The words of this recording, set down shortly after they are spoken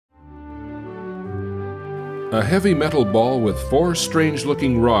A heavy metal ball with 4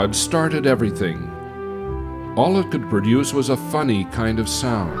 strange-looking rods started everything. All it could produce was a funny kind of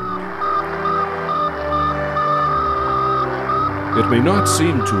sound. It may not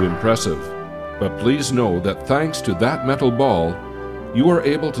seem too impressive, but please know that thanks to that metal ball, you are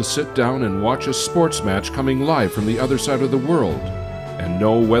able to sit down and watch a sports match coming live from the other side of the world, and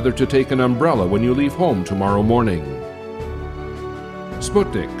know whether to take an umbrella when you leave home tomorrow morning.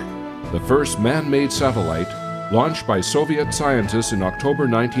 Sputnik, the first man-made satellite, launched by Soviet scientists in October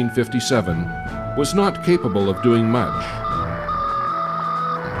 1957, was not capable of doing much.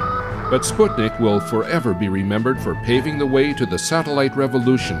 But Sputnik will forever be remembered for paving the way to the satellite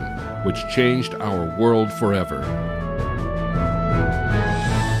revolution, which changed our world forever.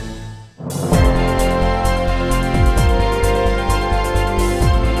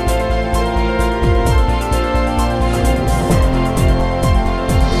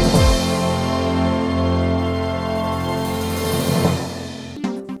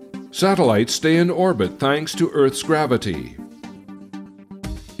 Satellites stay in orbit thanks to Earth's gravity.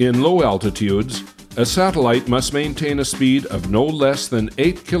 In low altitudes, a satellite must maintain a speed of no less than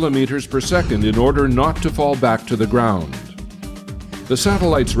 8 kilometers per second in order not to fall back to the ground. The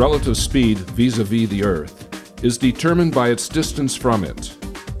satellite's relative speed vis-à-vis the Earth is determined by its distance from it.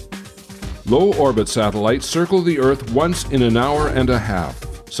 Low-orbit satellites circle the Earth once in an hour and a half.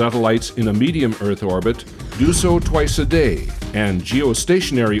 Satellites in a medium Earth orbit do so twice a day, and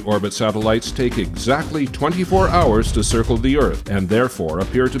geostationary orbit satellites take exactly 24 hours to circle the Earth and therefore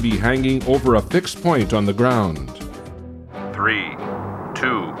appear to be hanging over a fixed point on the ground. 3,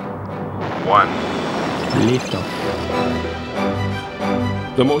 2, 1. Liftoff.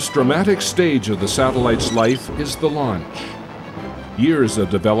 The most dramatic stage of the satellite's life is the launch. Years of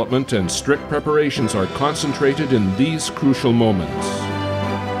development and strict preparations are concentrated in these crucial moments.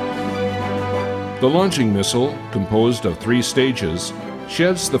 The launching missile, composed of 3 stages,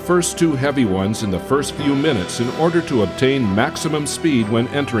 sheds the first 2 heavy ones in the first few minutes in order to obtain maximum speed when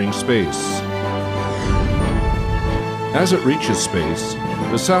entering space. As it reaches space,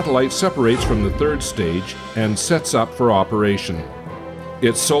 the satellite separates from the 3rd stage and sets up for operation.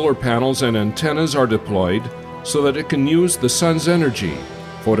 Its solar panels and antennas are deployed so that it can use the sun's energy.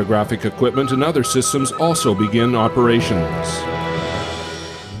 Photographic equipment and other systems also begin operations.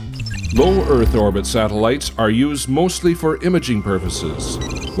 Low Earth orbit satellites are used mostly for imaging purposes,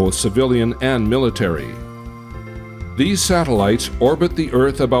 both civilian and military. These satellites orbit the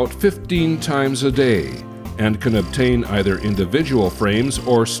Earth about 15 times a day and can obtain either individual frames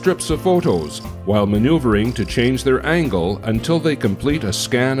or strips of photos while maneuvering to change their angle until they complete a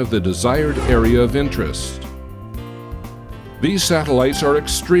scan of the desired area of interest. These satellites are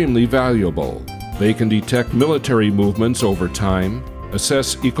extremely valuable. They can detect military movements over time,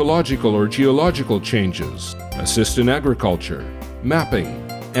 assess ecological or geological changes, assist in agriculture, mapping,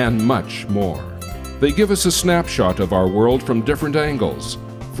 and much more. They give us a snapshot of our world from different angles,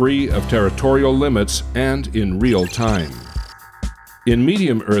 free of territorial limits and in real time. In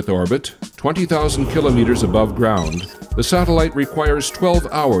medium Earth orbit, 20,000 kilometers above ground, the satellite requires 12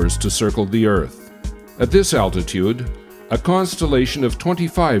 hours to circle the Earth. At this altitude, a constellation of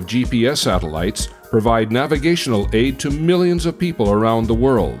 25 GPS satellites provide navigational aid to millions of people around the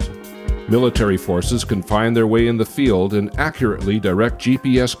world. Military forces can find their way in the field and accurately direct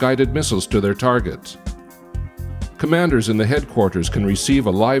GPS-guided missiles to their targets. Commanders in the headquarters can receive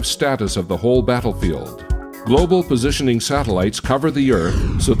a live status of the whole battlefield. Global positioning satellites cover the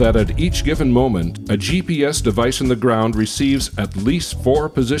Earth so that at each given moment, a GPS device on the ground receives at least 4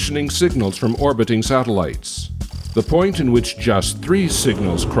 positioning signals from orbiting satellites. The point in which just 3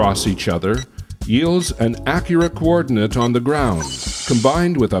 signals cross each other yields an accurate coordinate on the ground.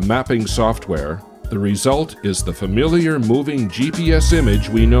 Combined with a mapping software, the result is the familiar moving GPS image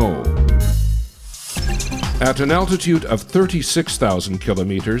we know. At an altitude of 36,000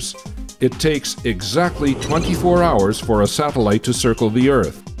 kilometers, it takes exactly 24 hours for a satellite to circle the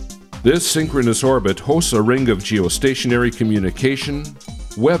Earth. This synchronous orbit hosts a ring of geostationary communication,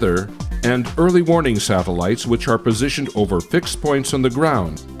 weather, and early warning satellites which are positioned over fixed points on the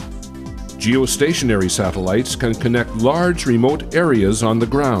ground. Geostationary satellites can connect large remote areas on the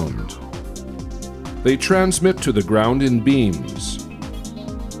ground. They transmit to the ground in beams.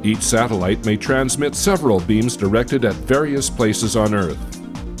 Each satellite may transmit several beams directed at various places on Earth.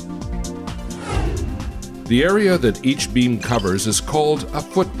 The area that each beam covers is called a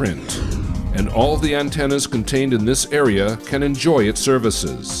footprint, and all the antennas contained in this area can enjoy its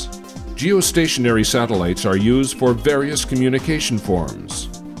services. Geostationary satellites are used for various communication forms: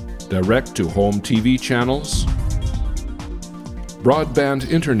 direct-to-home TV channels,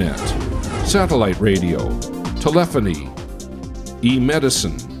 broadband internet, satellite radio, telephony,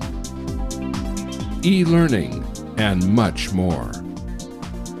 e-medicine, e-learning, and much more.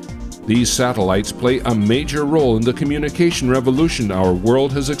 These satellites play a major role in the communication revolution our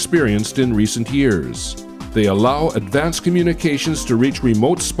world has experienced in recent years. They allow advanced communications to reach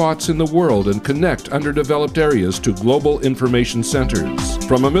remote spots in the world and connect underdeveloped areas to global information centers.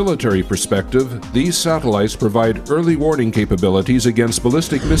 From a military perspective, these satellites provide early warning capabilities against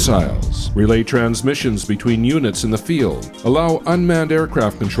ballistic missiles, relay transmissions between units in the field, allow unmanned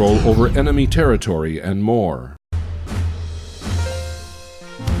aircraft control over enemy territory, and more.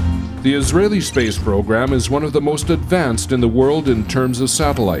 The Israeli space program is one of the most advanced in the world in terms of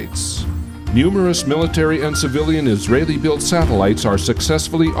satellites. Numerous military and civilian Israeli-built satellites are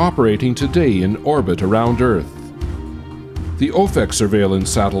successfully operating today in orbit around Earth. The OFEC surveillance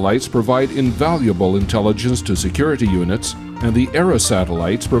satellites provide invaluable intelligence to security units, and the ERA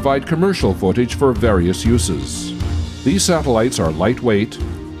satellites provide commercial footage for various uses. These satellites are lightweight,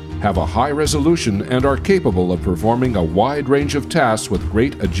 have a high resolution, and are capable of performing a wide range of tasks with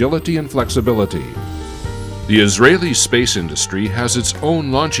great agility and flexibility. The Israeli space industry has its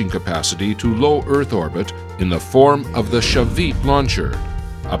own launching capacity to low Earth orbit in the form of the Shavit launcher,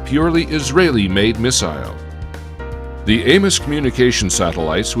 a purely Israeli-made missile. The Amos communication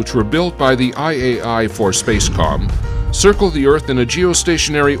satellites, which were built by the ams-spacecom, circle the Earth in a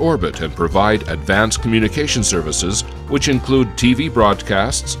geostationary orbit and provide advanced communication services, which include TV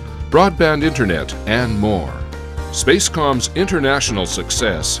broadcasts, broadband internet, and more. Spacecom's international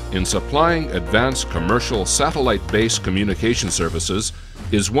success in supplying advanced commercial satellite-based communication services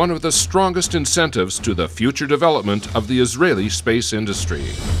is one of the strongest incentives to the future development of the Israeli space industry.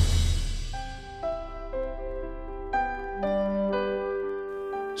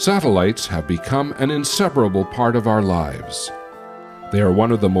 Satellites have become an inseparable part of our lives. They are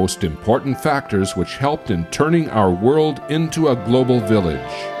one of the most important factors which helped in turning our world into a global village.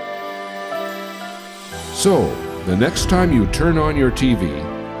 So, the next time you turn on your TV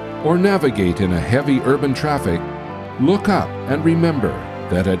or navigate in a heavy urban traffic, look up and remember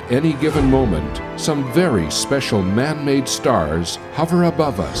that at any given moment, some very special man-made stars hover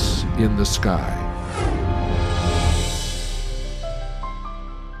above us in the sky.